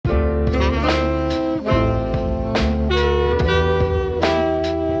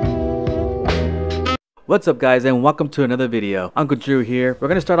What's up guys, and welcome to another video. Uncle Drew here. We're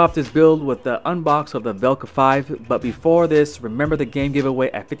going to start off this build with the unbox of the Velka 5, but before this, remember the game giveaway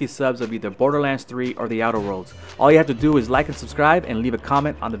at 50 subs of either Borderlands 3 or the Outer Worlds. All you have to do is like and subscribe and leave a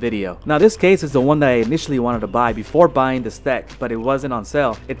comment on the video. Now this case is the one that I initially wanted to buy before buying the Steck, but it wasn't on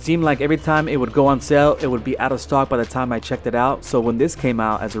sale. It seemed like every time it would go on sale, it would be out of stock by the time I checked it out. So when this came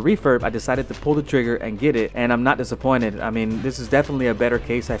out as a refurb, I decided to pull the trigger and get it, and I'm not disappointed. I mean, this is definitely a better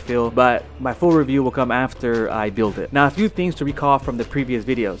case, I feel, but my full review will come after I build it. Now, a few things to recall from the previous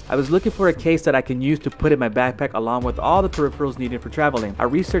videos. I was looking for a case that I can use to put in my backpack along with all the peripherals needed for traveling. I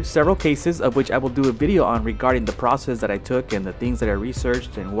researched several cases, of which I will do a video on regarding the process that I took and the things that I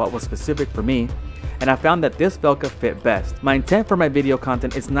researched and what was specific for me. And I found that this Velka fit best. My intent for my video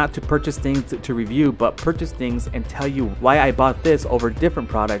content is not to purchase things to review, but purchase things and tell you why I bought this over different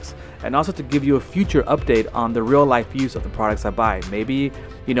products, and also to give you a future update on the real life use of the products I buy. Maybe,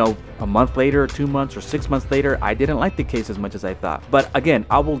 you know, a month later, 2 months, or 6 months later, I didn't like the case as much as I thought. But again,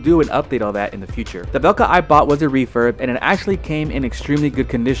 I will do an update on that in the future. The Velka I bought was a refurb, and it actually came in extremely good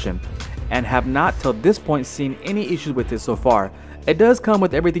condition, and have not till this point seen any issues with it so far. It does come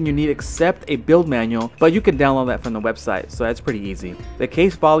with everything you need except a build manual, but you can download that from the website, so that's pretty easy. The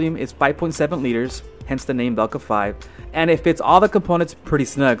case volume is 5.7 liters, hence the name Velka 5, and it fits all the components pretty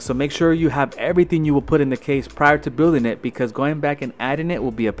snug, so make sure you have everything you will put in the case prior to building it, because going back and adding it will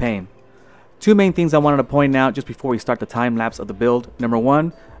be a pain. Two main things I wanted to point out just before we start the time lapse of the build. Number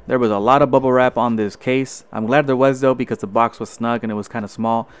one, there was a lot of bubble wrap on this case. I'm glad there was though, because the box was snug and it was kind of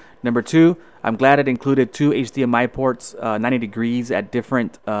small. Number two, I'm glad it included two HDMI ports 90 degrees at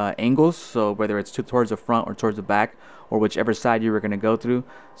different angles, so whether it's towards the front or towards the back, or whichever side you were going to go through.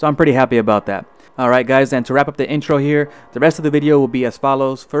 So I'm pretty happy about that. Alright guys, and to wrap up the intro here, the rest of the video will be as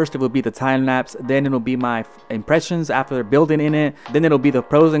follows. First it will be the time lapse, then it will be my impressions after building in it, then it'll be the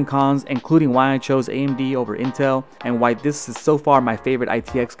pros and cons, including why I chose AMD over Intel, and why this is so far my favorite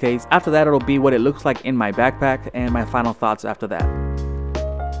ITX case. After that, it'll be what it looks like in my backpack, and my final thoughts after that.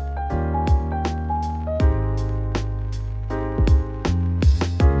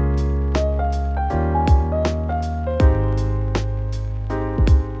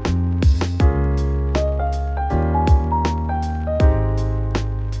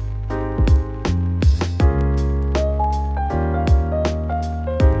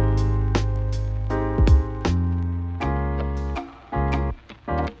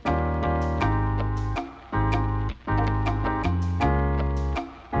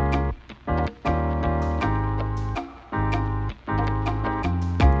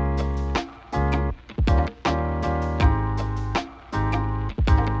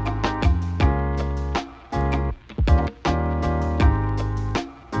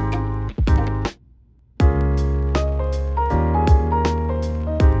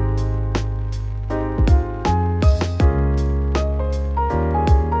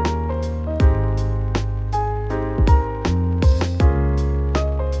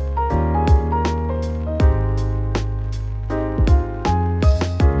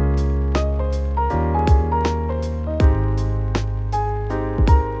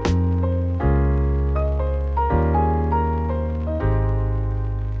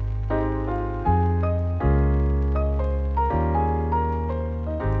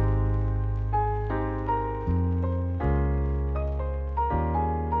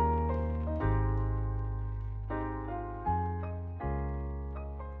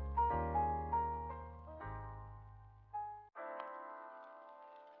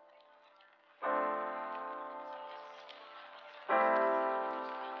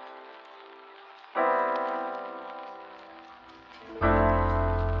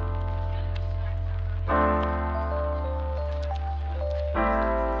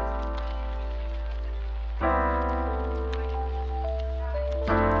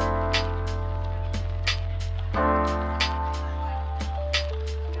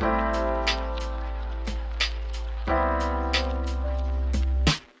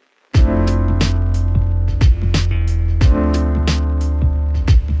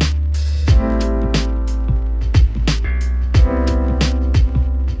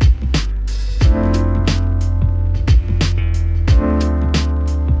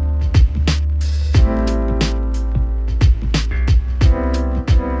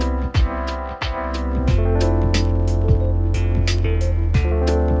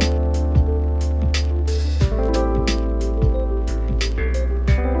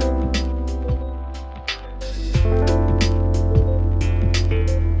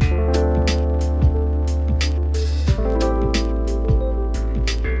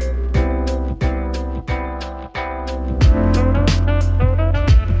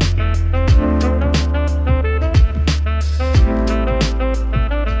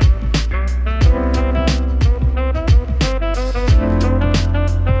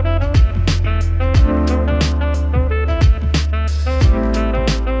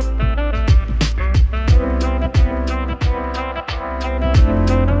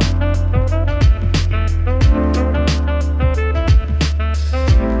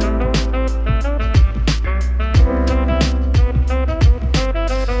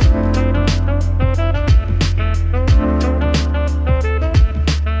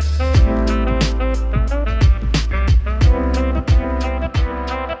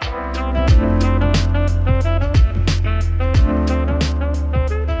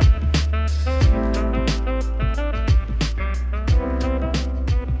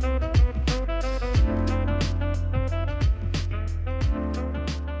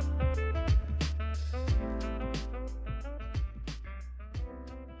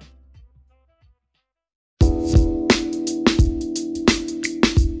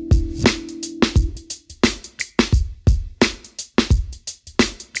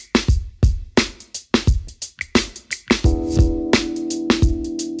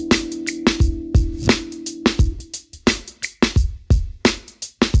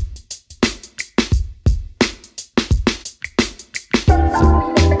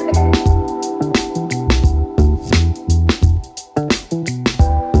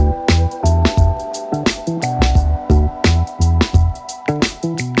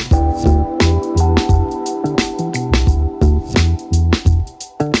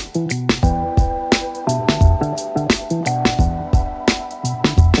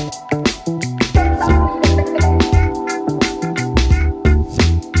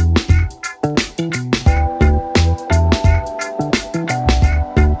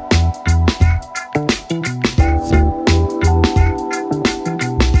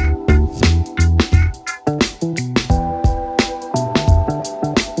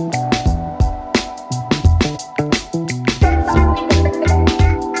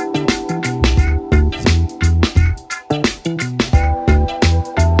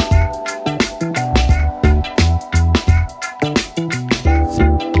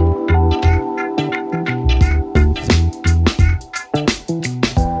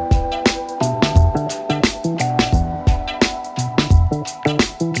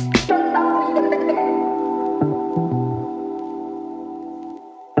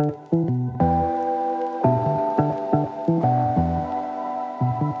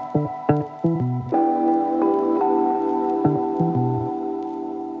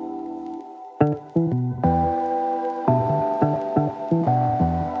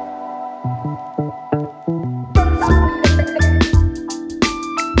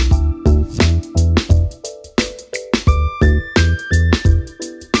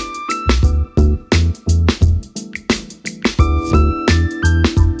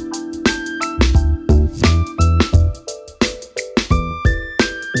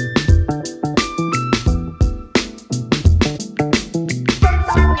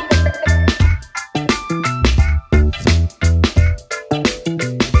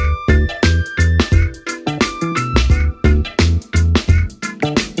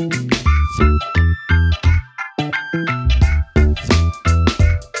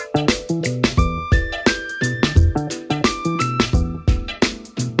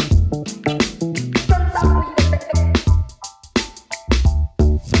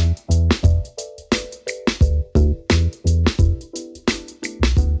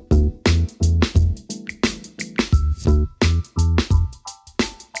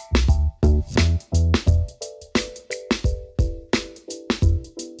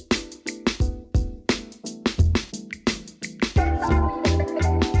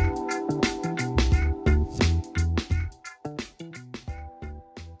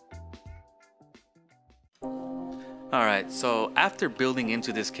 Alright, so after building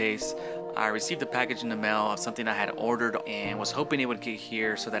into this case, I received a package in the mail of something I had ordered and was hoping it would get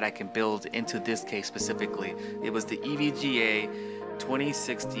here so that I can build into this case specifically. It was the EVGA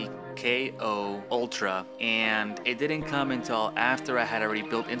 2060 KO Ultra, and it didn't come until after I had already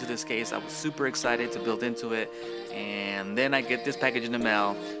built into this case. I was super excited to build into it, and then I get this package in the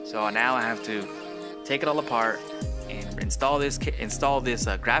mail. So now I have to take it all apart and install this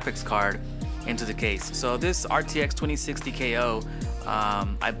graphics card into the case. So this RTX 2060 KO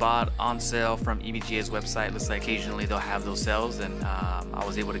I bought on sale from EVGA's website. Looks like occasionally they'll have those sales, and I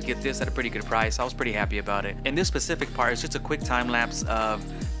was able to get this at a pretty good price. I was pretty happy about it. And this specific part is just a quick time lapse of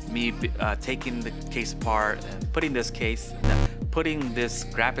me taking the case apart and putting this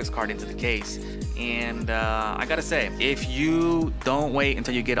graphics card into the case. And I gotta say, if you don't wait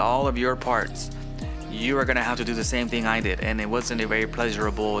until you get all of your parts, you are gonna have to do the same thing I did, and it wasn't a very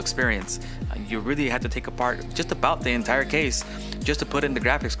pleasurable experience. You really had to take apart just about the entire case just to put in the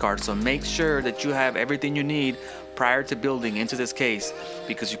graphics card. So make sure that you have everything you need prior to building into this case,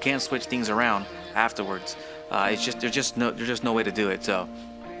 because you can't switch things around afterwards. There's just no way to do it. So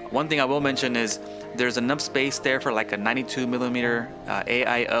one thing I will mention is there's enough space there for like a 92mm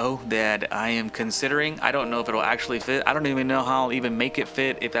AIO that I am considering. I don't know if it'll actually fit. I don't even know how I'll even make it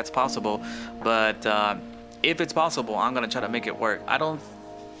fit, if that's possible. But if it's possible, I'm gonna try to make it work. I don't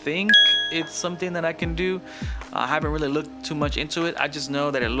think it's something that I can do. I haven't really looked too much into it. I just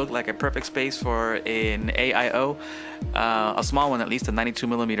know that it looked like a perfect space for an AIO, a small one, at least a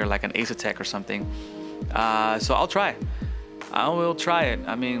 92mm, like an Steck or something. So I'll try. I will try it.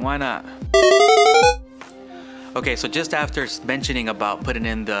 I mean, why not? Okay, so just after mentioning about putting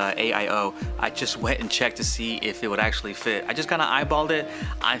in the AIO, I just went and checked to see if it would actually fit. I just kind of eyeballed it.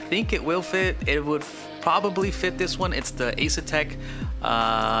 I think it will fit. It would probably fit this one. It's the Steck,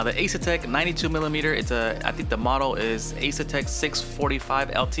 the Steck 92mm. I think the model is Steck 645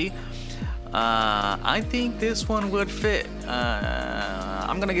 LT. I think this one would fit.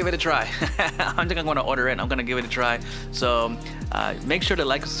 I'm gonna give it a try. I'm think I'm gonna order it. I'm gonna give it a try. So make sure to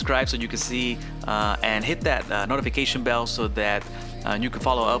like and subscribe so you can see and hit that notification bell so that you can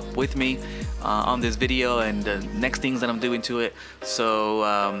follow up with me on this video and the next things that I'm doing to it. So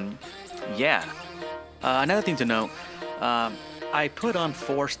yeah. Another thing to note, I put on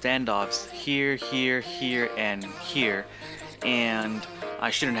 4 standoffs here, here, here, and here, and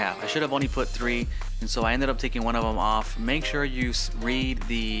I shouldn't have. I should have only put 3, and so I ended up taking one of them off. Make sure you read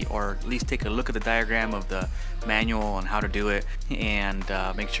or at least take a look at the diagram of the manual on how to do it, and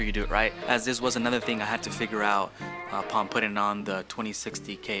make sure you do it right, as this was another thing I had to figure out upon putting on the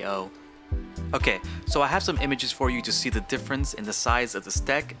 2060 KO. Okay, so I have some images for you to see the difference in the size of the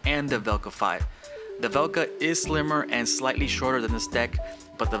Steck and the Velka 5. The Velka is slimmer and slightly shorter than the Steck,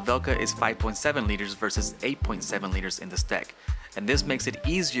 but the Velka is 5.7 liters versus 8.7 liters in the Steck. And this makes it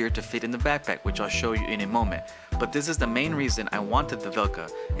easier to fit in the backpack, which I'll show you in a moment. But this is the main reason I wanted the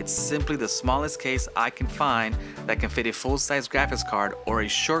Velka. It's simply the smallest case I can find that can fit a full-size graphics card or a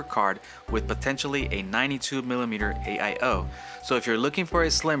short card with potentially a 92mm AIO. So if you're looking for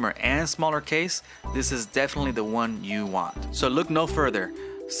a slimmer and smaller case, this is definitely the one you want. So look no further.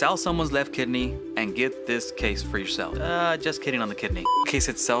 Sell someone's left kidney and get this case for yourself. Just kidding on the kidney. The case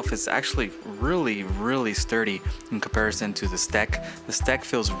itself is actually really sturdy in comparison to the Steck. The Steck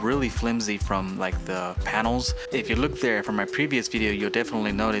feels really flimsy from like the panels. If you look there from my previous video, you'll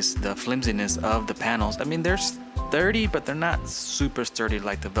definitely notice the flimsiness of the panels. I mean, they're sturdy, but they're not super sturdy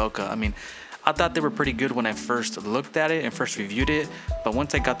like the Velka. I mean, I thought they were pretty good when I first looked at it and first reviewed it, but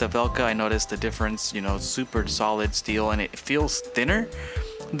once I got the Velka, I noticed the difference. You know, super solid steel, and it feels thinner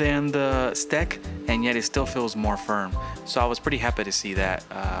than the Steck, and yet it still feels more firm. So I was pretty happy to see that.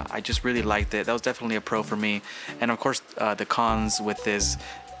 I just really liked it. That was definitely a pro for me. And of course, the cons with this,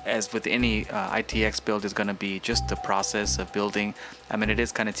 as with any ITX build, is going to be just the process of building. I mean, it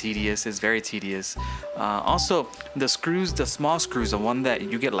is kind of tedious. It's very tedious. Also, the screws, the small screws, the one that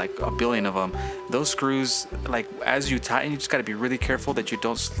you get like a billion of them, those screws, like as you tighten, you just got to be really careful that you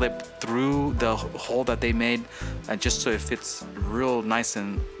don't slip through the hole that they made, just so it fits real nice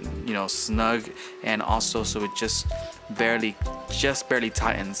and, you know, snug, and also so it just barely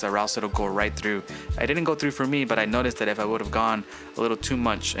tightens, or else it'll go right through. It didn't go through for me, but I noticed that if I would have gone a little too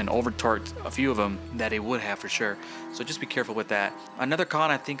much and over torqued a few of them, that it would have for sure. So just be careful with that. Another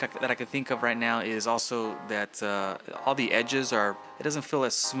con I think that I can think of right now is also that all the edges are, it doesn't feel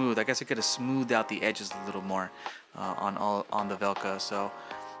as smooth. I guess I could have smoothed out the edges a little more on the Velka. So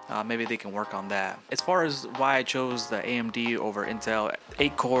maybe they can work on that. As far as why I chose the AMD over Intel,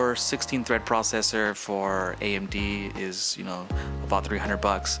 8-core 16-thread processor for AMD is, you know, about 300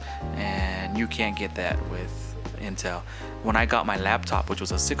 bucks, and you can't get that with Intel. When I got my laptop, which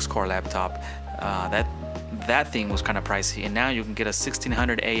was a 6-core laptop, that thing was kind of pricey, and now you can get a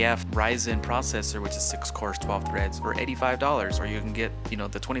 1600 AF Ryzen processor, which is 6 cores, 12 threads, for $85, or you can get, you know,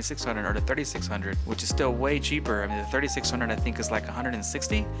 the 2600 or the 3600, which is still way cheaper. I mean, the 3600 I think is like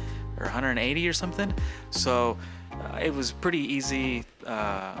 160 or 180 or something. So it was pretty easy.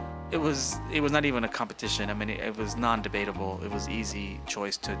 It was not even a competition. I mean, it was non-debatable. It was easy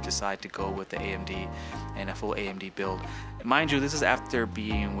choice to decide to go with the AMD and a full AMD build. Mind you, this is after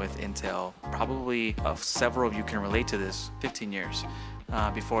being with Intel. Probably several of you can relate to this. 15 years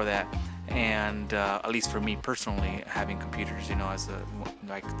before that, and at least for me personally, having computers, you know, as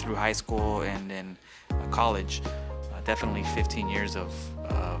like through high school and then college. Definitely 15 years of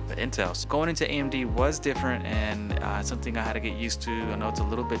Intel. So going into AMD was different, and something I had to get used to. I know it's a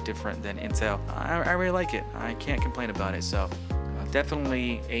little bit different than Intel. I really like it. I can't complain about it. So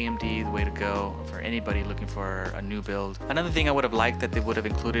definitely AMD the way to go for anybody looking for a new build. Another thing I would have liked that they would have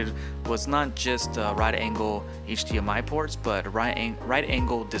included was not just right angle HDMI ports, but right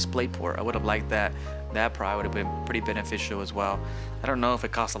angle display port. I would have liked that. That probably would have been pretty beneficial as well. I don't know if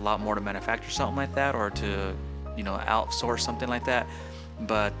it costs a lot more to manufacture something like that, or to, you know, outsource something like that,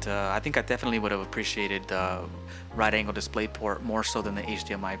 but I think I definitely would have appreciated the right angle display port more so than the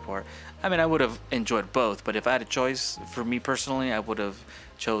HDMI port. I mean, I would have enjoyed both, but if I had a choice, for me personally, I would have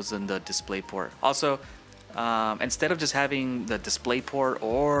chosen the display port. Also, instead of just having the display port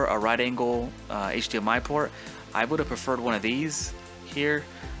or a right angle HDMI port, I would have preferred one of these here.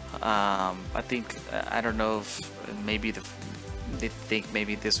 I think, I don't know if maybe they think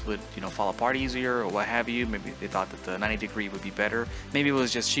maybe this would, you know, fall apart easier or what have you. Maybe they thought that the 90-degree would be better. Maybe it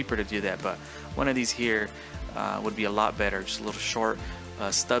was just cheaper to do that, but one of these here would be a lot better. Just a little short,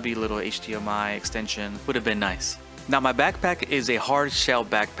 stubby little HDMI extension would have been nice. Now my backpack is a hard shell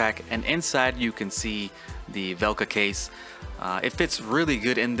backpack, and inside you can see the Velka case. It fits really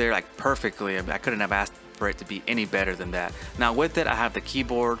good in there, like perfectly. I couldn't have asked for it to be any better than that. Now with it, I have the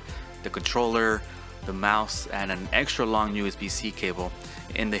keyboard, the controller, the mouse, and an extra long USB-C cable.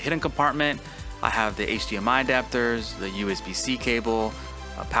 In the hidden compartment, I have the HDMI adapters, the USB-C cable,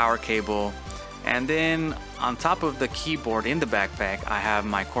 a power cable, and then on top of the keyboard in the backpack, I have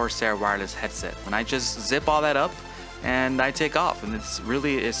my Corsair wireless headset. And I just zip all that up and I take off, and it's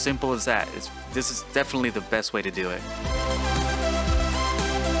really as simple as that. This is definitely the best way to do it.